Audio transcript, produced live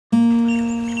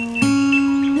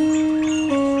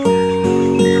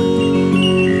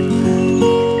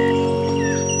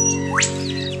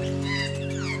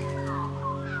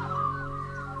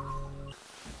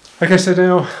Okay, so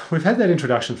now we've had that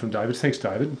introduction from David. Thanks,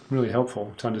 David. Really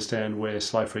helpful to understand where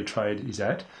Slow Free Trade is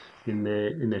at in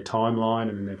their timeline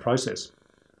and in their process.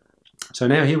 So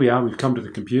now here we are. We've come to the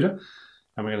computer,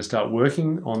 and we're going to start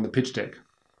working on the pitch deck.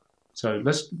 So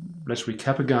let's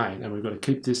recap again, and we've got to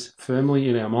keep this firmly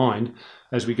in our mind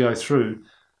as we go through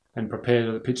and prepare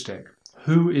to the pitch deck.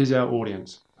 Who is our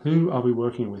audience? Who are we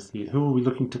working with here? Who are we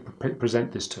looking to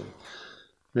present this to?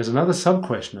 There's another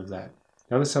sub-question of that.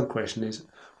 The other sub-question is,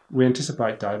 we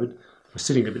anticipate, David, we're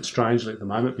sitting a bit strangely at the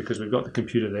moment because we've got the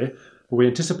computer there, but we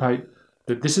anticipate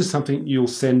that this is something you'll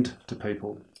send to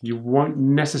people. You won't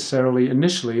necessarily,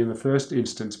 initially, in the first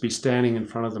instance, be standing in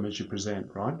front of them as you present,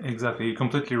 right? Exactly. You're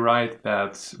completely right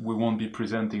that we won't be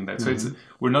presenting that. So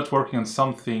we're not working on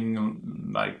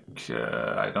something like,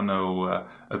 I don't know,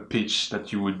 a pitch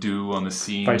that you would do on a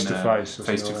scene.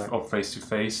 Face-to-face. Or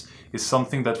face-to-face. It's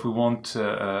something that we want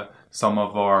some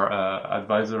of our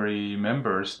advisory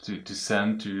members to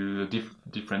send to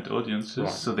different audiences,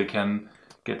 right, so they can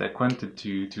get acquainted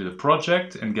to the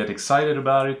project and get excited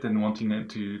about it and wanting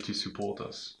to support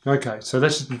us. Okay, so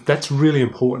that's really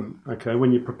important. Okay,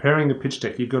 when you're preparing the pitch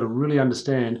deck, you've got to really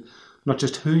understand not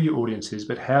just who your audience is,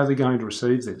 but how they're going to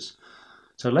receive this.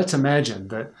 So let's imagine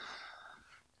that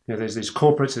there's these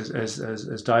corporates,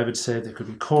 as David said. There could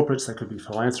be corporates, there could be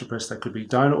philanthropists, there could be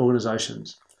donor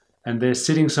organisations, and they're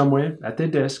sitting somewhere at their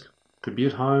desk. Could be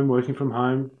at home, working from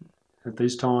home at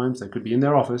these times. They could be in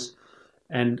their office.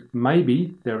 And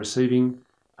maybe they're receiving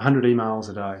 100 emails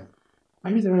a day.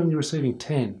 Maybe they're only receiving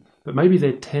 10, but maybe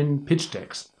they're 10 pitch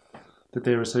decks that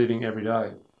they're receiving every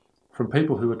day from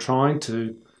people who are trying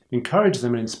to encourage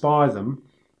them and inspire them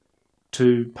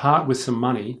to part with some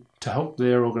money to help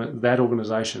that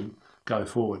organisation go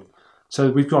forward.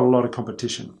 So we've got a lot of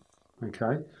competition,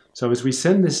 okay? So as we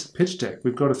send this pitch deck,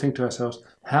 we've got to think to ourselves,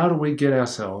 how do we get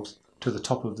ourselves to the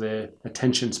top of their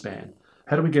attention span?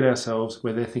 How do we get ourselves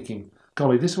where they're thinking,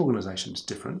 golly, this organisation's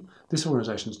different. This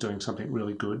organisation's doing something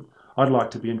really good. I'd like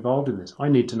to be involved in this. I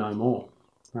need to know more.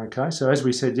 Okay, so as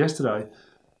we said yesterday,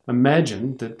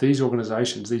 imagine that these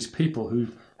organisations, these people who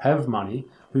have money,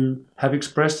 who have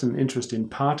expressed an interest in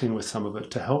parting with some of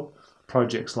it to help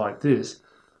projects like this,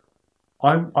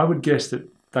 I would guess that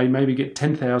they maybe get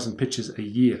 10,000 pitches a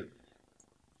year.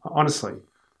 Honestly,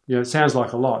 it sounds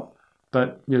like a lot,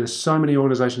 but there's so many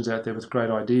organisations out there with great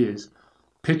ideas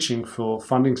pitching for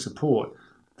funding support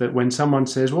that when someone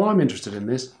says, well, I'm interested in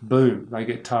this, boom, they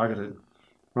get targeted,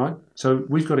 right? So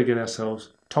we've got to get ourselves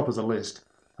top of the list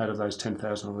out of those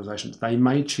 10,000 organisations. They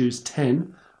may choose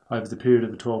 10 over the period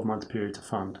of a 12-month period to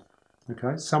fund,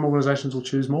 okay? Some organisations will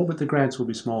choose more, but the grants will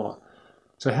be smaller.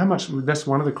 So how much, that's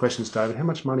one of the questions, David, how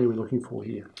much money are we looking for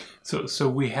here? So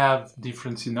we have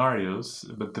different scenarios,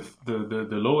 but the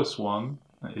lowest one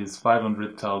is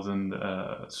 500,000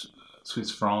 Swiss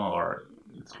francs, or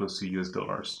it's close to US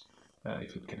dollars,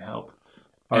 if it can help.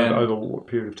 Over what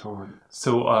period of time?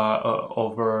 So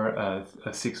over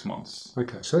 6 months.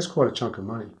 Okay, so that's quite a chunk of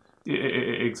money.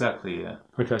 Exactly, yeah.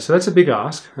 Okay, so that's a big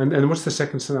ask. And what's the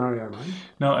second scenario, mate?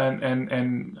 No,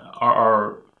 and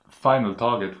our final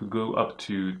target would go up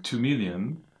to 2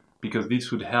 million, because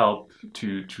this would help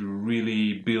to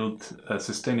really build a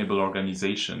sustainable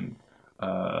organization,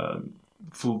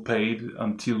 full paid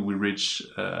until we reach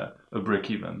a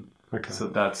break-even. Okay. So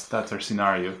that's our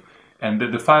scenario. And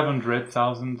the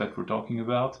 500,000 that we're talking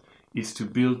about is to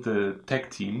build the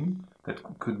tech team that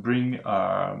could bring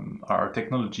our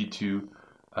technology to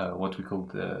what we call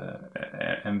the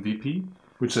MVP.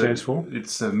 Which stands for?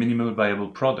 It's a minimal viable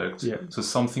product. Yeah. So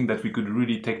something that we could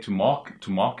really take to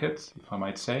market, if I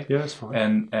might say. Yeah, that's fine.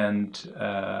 And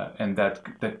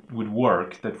that would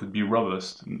work, that would be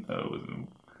robust.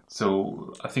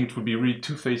 So I think it would be really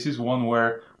two phases. One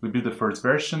where we build the first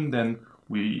version, then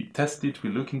we test it, we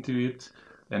look into it,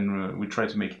 and we try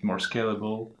to make it more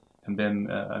scalable. And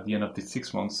then at the end of the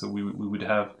 6 months, so we would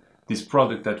have this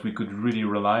product that we could really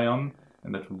rely on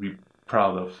and that we'd be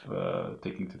proud of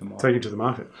taking to the market. Taking to the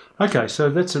market. Okay, so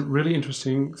that's a really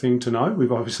interesting thing to know.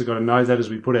 We've obviously got to know that as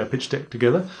we put our pitch deck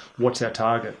together. What's our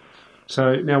target?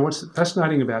 So now what's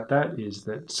fascinating about that is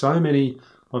that so many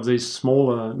of these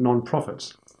smaller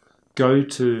non-profits go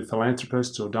to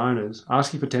philanthropists or donors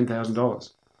asking for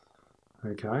 $10,000.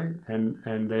 Okay,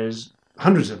 and there's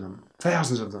hundreds of them,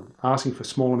 thousands of them asking for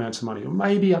small amounts of money, or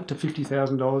maybe up to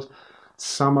 $50,000,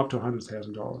 some up to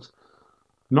 $100,000.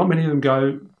 Not many of them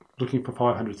go looking for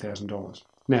 $500,000.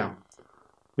 Now,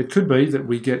 it could be that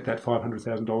we get that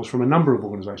 $500,000 from a number of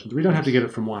organisations. We don't have to get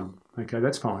it from one. Okay,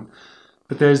 that's fine.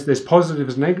 But there's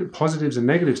positives and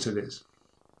negatives to this.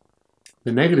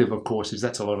 The negative, of course, is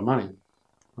that's a lot of money,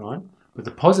 right? But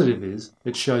the positive is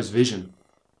it shows vision.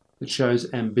 It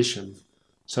shows ambition.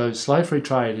 So slave-free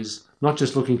trade is not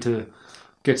just looking to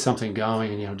get something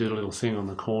going and do a little thing on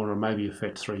the corner and maybe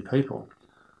affect 3 people.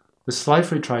 The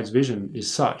slave-free trade's vision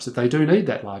is such that they do need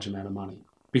that large amount of money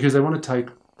because they want to take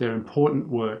their important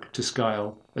work to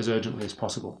scale as urgently as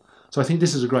possible. So I think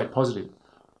this is a great positive.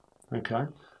 Okay.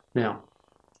 Now,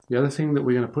 the other thing that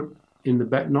we're going to put in the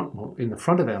back, in the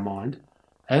front of our mind,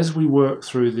 as we work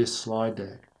through this slide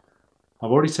deck, I've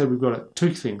already said we've got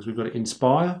 2 things. We've got to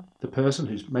inspire the person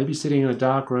who's maybe sitting in a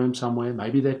dark room somewhere.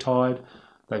 Maybe they're tired.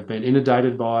 They've been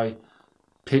inundated by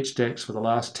pitch decks for the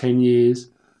last 10 years.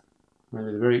 Maybe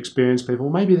they're very experienced people.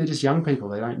 Maybe they're just young people.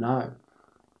 They don't know.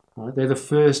 Right? They're the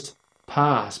first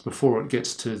pass before it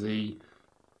gets to the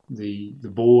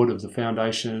board of the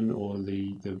foundation or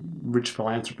the rich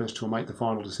philanthropist who will make the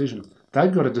final decision.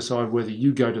 They've got to decide whether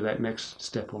you go to that next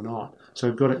step or not. So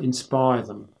we've got to inspire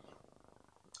them.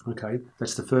 Okay,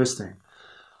 that's the first thing.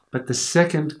 But the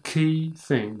second key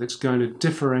thing that's going to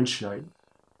differentiate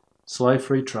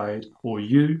slave-free trade, or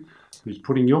you who's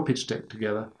putting your pitch deck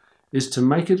together, is to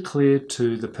make it clear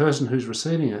to the person who's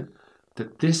receiving it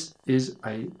that this is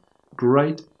a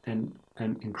great and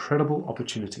incredible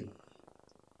opportunity.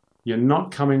 You're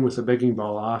not coming with a begging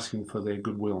bowl asking for their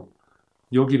goodwill.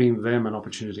 You're giving them an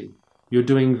opportunity. You're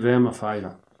doing them a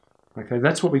favour. Okay,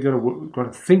 that's what we've got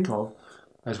to think of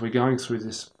as we're going through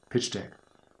this pitch deck.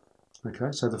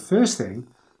 Okay, so the first thing,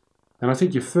 and I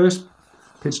think your first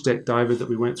pitch deck, David, that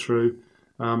we went through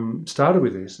started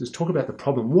with this, is talk about the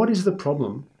problem. What is the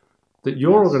problem that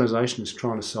your organisation is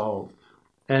trying to solve?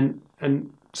 And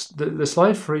the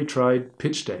slave-free trade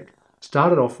pitch deck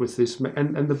started off with this,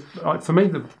 for me,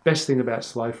 the best thing about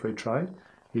slave-free trade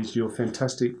is your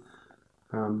fantastic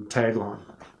tagline,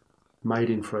 "Made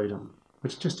in Freedom."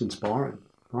 It's just inspiring,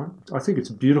 right? I think it's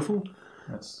beautiful.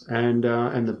 Yes. And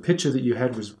the picture that you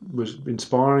had was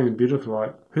inspiring and beautiful.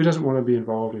 Like, who doesn't want to be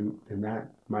involved in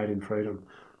that, Made in Freedom?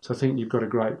 So I think you've got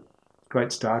a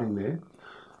great starting there.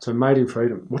 So Made in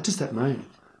Freedom, what does that mean?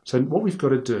 So what we've got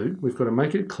to do, we've got to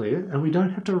make it clear, and we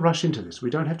don't have to rush into this. We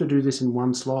don't have to do this in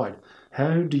one slide.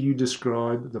 How do you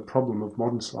describe the problem of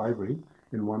modern slavery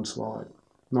in one slide?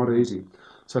 Not easy.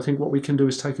 So I think what we can do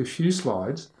is take a few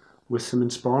slides with some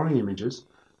inspiring images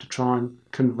to try and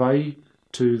convey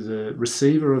to the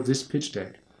receiver of this pitch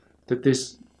deck that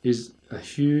this is a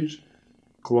huge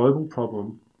global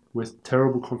problem with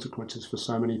terrible consequences for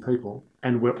so many people,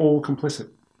 and we're all complicit.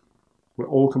 We're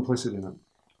all complicit in it.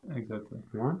 Exactly.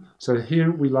 Right? So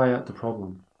here we lay out the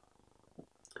problem.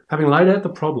 Having laid out the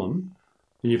problem,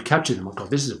 and you've captured them, oh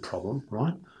God, this is a problem,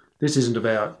 right? This isn't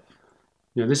about,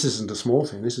 this isn't a small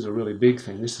thing. This is a really big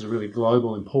thing. This is a really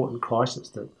global, important crisis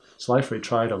that slave-free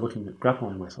trade are looking at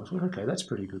grappling with. I thought, okay, that's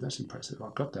pretty good. That's impressive.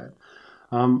 I've got that.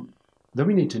 Then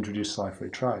we need to introduce slave-free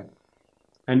trade.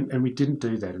 And we didn't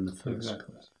do that in the first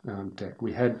deck.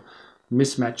 We had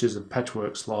mismatches of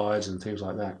patchwork slides and things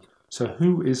like that. So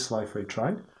who is slave-free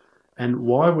trade? And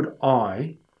why would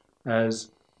I,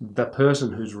 as the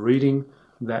person who's reading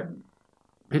that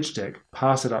pitch deck,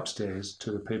 pass it upstairs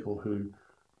to the people who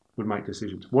would make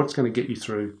decisions? What's going to get you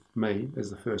through me as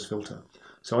the first filter?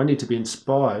 So I need to be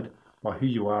inspired by who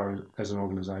you are as an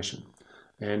organisation.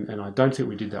 And I don't think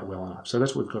we did that well enough. So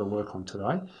that's what we've got to work on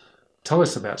today. Tell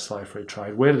us about slave-free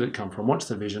trade. Where did it come from? What's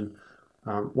the vision?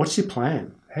 What's your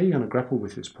plan? How are you going to grapple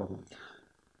with this problem?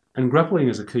 And grappling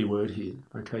is a key word here.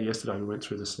 Okay, yesterday we went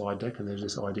through the slide deck and there's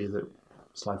this idea that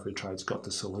slave-free trade's got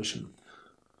the solution.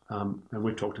 And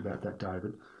we've talked about that,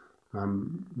 David.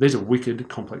 These are wicked,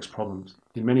 complex problems.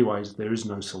 In many ways, there is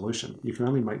no solution. You can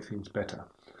only make things better.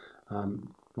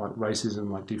 Like racism,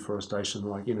 like deforestation,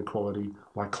 like inequality,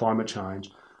 like climate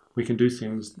change. We can do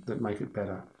things that make it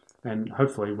better. And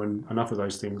hopefully when enough of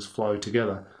those things flow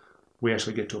together, we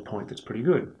actually get to a point that's pretty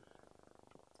good.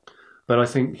 But I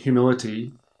think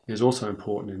humility is also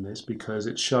important in this because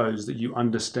it shows that you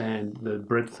understand the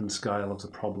breadth and scale of the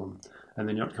problem. And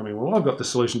then you're not coming, well, I've got the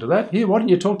solution to that. Here, why didn't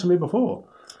you talk to me before?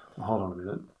 Well, hold on a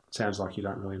minute. Sounds like you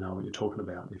don't really know what you're talking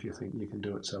about if you think you can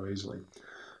do it so easily.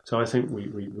 So I think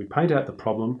we paint out the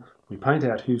problem. We paint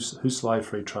out who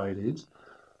slave-free trade is,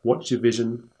 what's your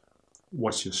vision,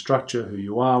 what's your structure, who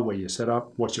you are, where you're set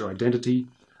up, what's your identity,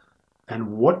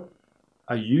 and what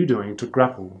are you doing to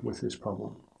grapple with this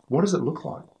problem? What does it look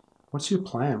like? What's your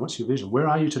plan? What's your vision? Where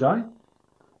are you today?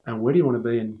 And where do you want to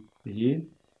be in a year,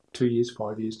 2 years,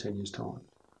 5 years, 10 years' time?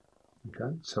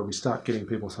 Okay, so we start getting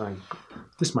people saying,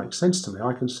 this makes sense to me.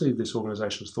 I can see this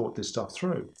organisation's thought this stuff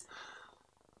through.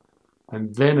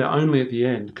 And then only at the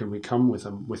end can we come with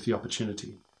them with the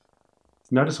opportunity.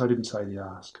 Notice I didn't say the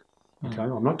ask. Okay,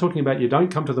 I'm not talking about you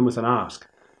don't come to them with an ask.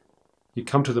 You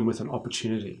come to them with an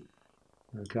opportunity.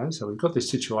 Okay, so we've got this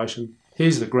situation.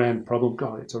 Here's the grand problem.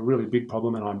 God, it's a really big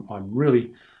problem, and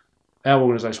our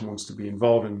organisation wants to be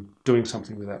involved in doing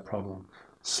something with that problem.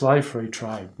 Slave-free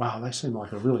trade. Wow, they seem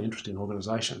like a really interesting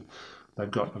organisation. They've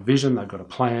got a vision, they've got a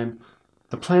plan.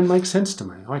 The plan makes sense to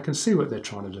me. I can see what they're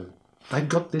trying to do. They've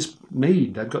got this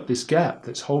need, they've got this gap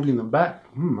that's holding them back.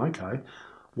 Okay,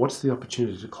 what's the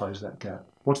opportunity to close that gap?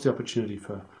 What's the opportunity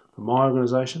for my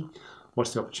organisation?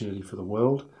 What's the opportunity for the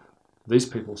world? These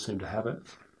people seem to have it.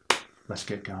 Let's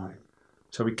get going.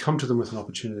 So we come to them with an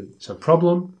opportunity. So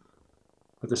problem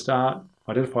at the start,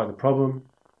 identify the problem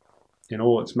in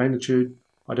all its magnitude,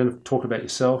 talk about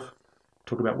yourself,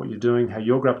 talk about what you're doing, how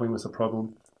you're grappling with the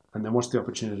problem, and then what's the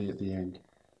opportunity at the end.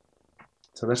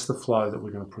 So that's the flow that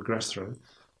we're going to progress through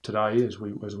today as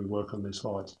we work on these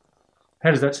slides.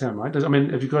 How does that sound, mate?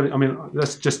 Have you got it?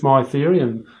 That's just my theory,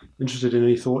 and interested in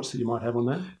any thoughts that you might have on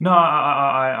that. No,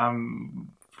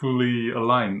 I'm fully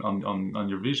aligned on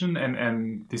your vision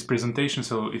and this presentation.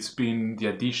 So it's been the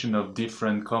addition of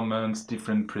different comments,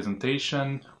 different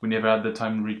presentation. We never had the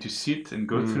time really to sit and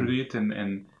go through it,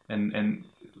 and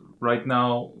right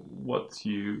now what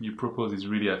you propose is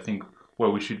really, I think, where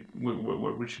we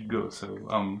should go. So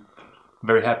I'm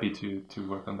very happy to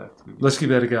work on that. Let's give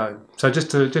that a go. So just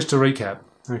to recap,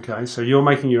 okay, so you're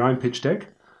making your own pitch deck.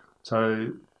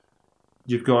 So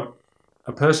you've got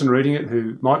a person reading it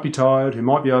who might be tired, who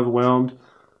might be overwhelmed,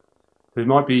 who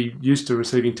might be used to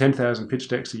receiving 10,000 pitch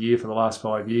decks a year for the last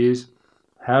 5 years.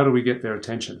 How do we get their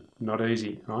attention? Not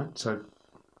easy, right? So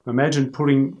imagine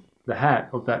putting the hat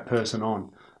of that person on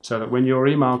so that when your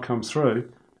email comes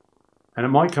through, and it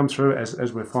might come through,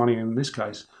 as we're finding in this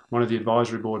case, one of the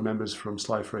advisory board members from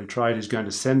Slave Free Trade is going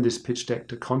to send this pitch deck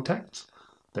to contacts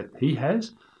that he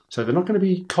has. So they're not going to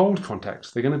be cold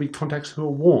contacts. They're going to be contacts who are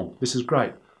warm. This is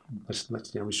great.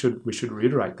 We should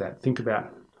reiterate that. Think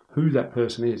about who that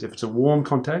person is. If it's a warm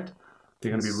contact,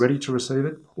 they're going to be ready to receive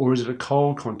it, or is it a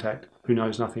cold contact who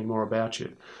knows nothing more about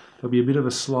you? There'll be a bit of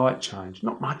a slight change.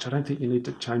 Not much. I don't think you need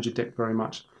to change your deck very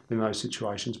much in those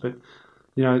situations, but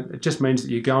it just means that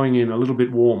you're going in a little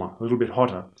bit warmer, a little bit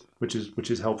hotter, which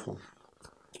is helpful.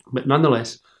 But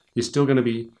nonetheless, you're still going to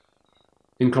be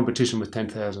in competition with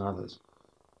 10,000 others.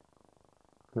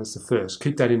 That's the first.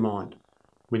 Keep that in mind.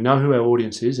 We know who our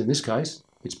audience is. In this case,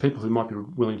 it's people who might be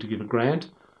willing to give a grant.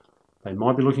 They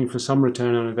might be looking for some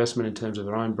return on investment in terms of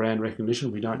their own brand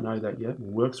recognition. We don't know that yet.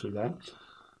 We'll work through that.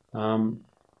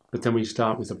 But then we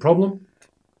start with the problem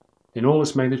in all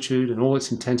its magnitude and all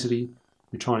its intensity.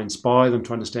 We try and inspire them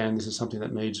to understand this is something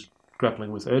that needs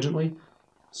grappling with urgently.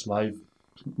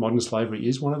 Modern slavery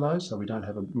is one of those, so we don't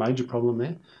have a major problem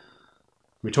there.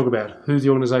 We talk about who the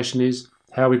organisation is,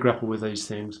 how we grapple with these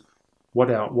things, what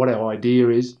our idea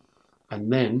is,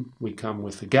 and then we come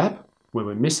with the gap, where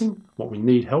we're missing, what we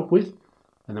need help with,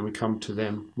 and then we come to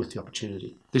them with the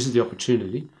opportunity. This is the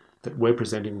opportunity that we're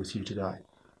presenting with you today.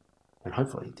 And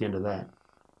hopefully at the end of that,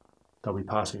 they'll be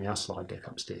passing our slide deck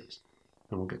upstairs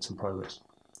and we'll get some progress.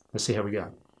 Let's see how we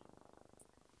go.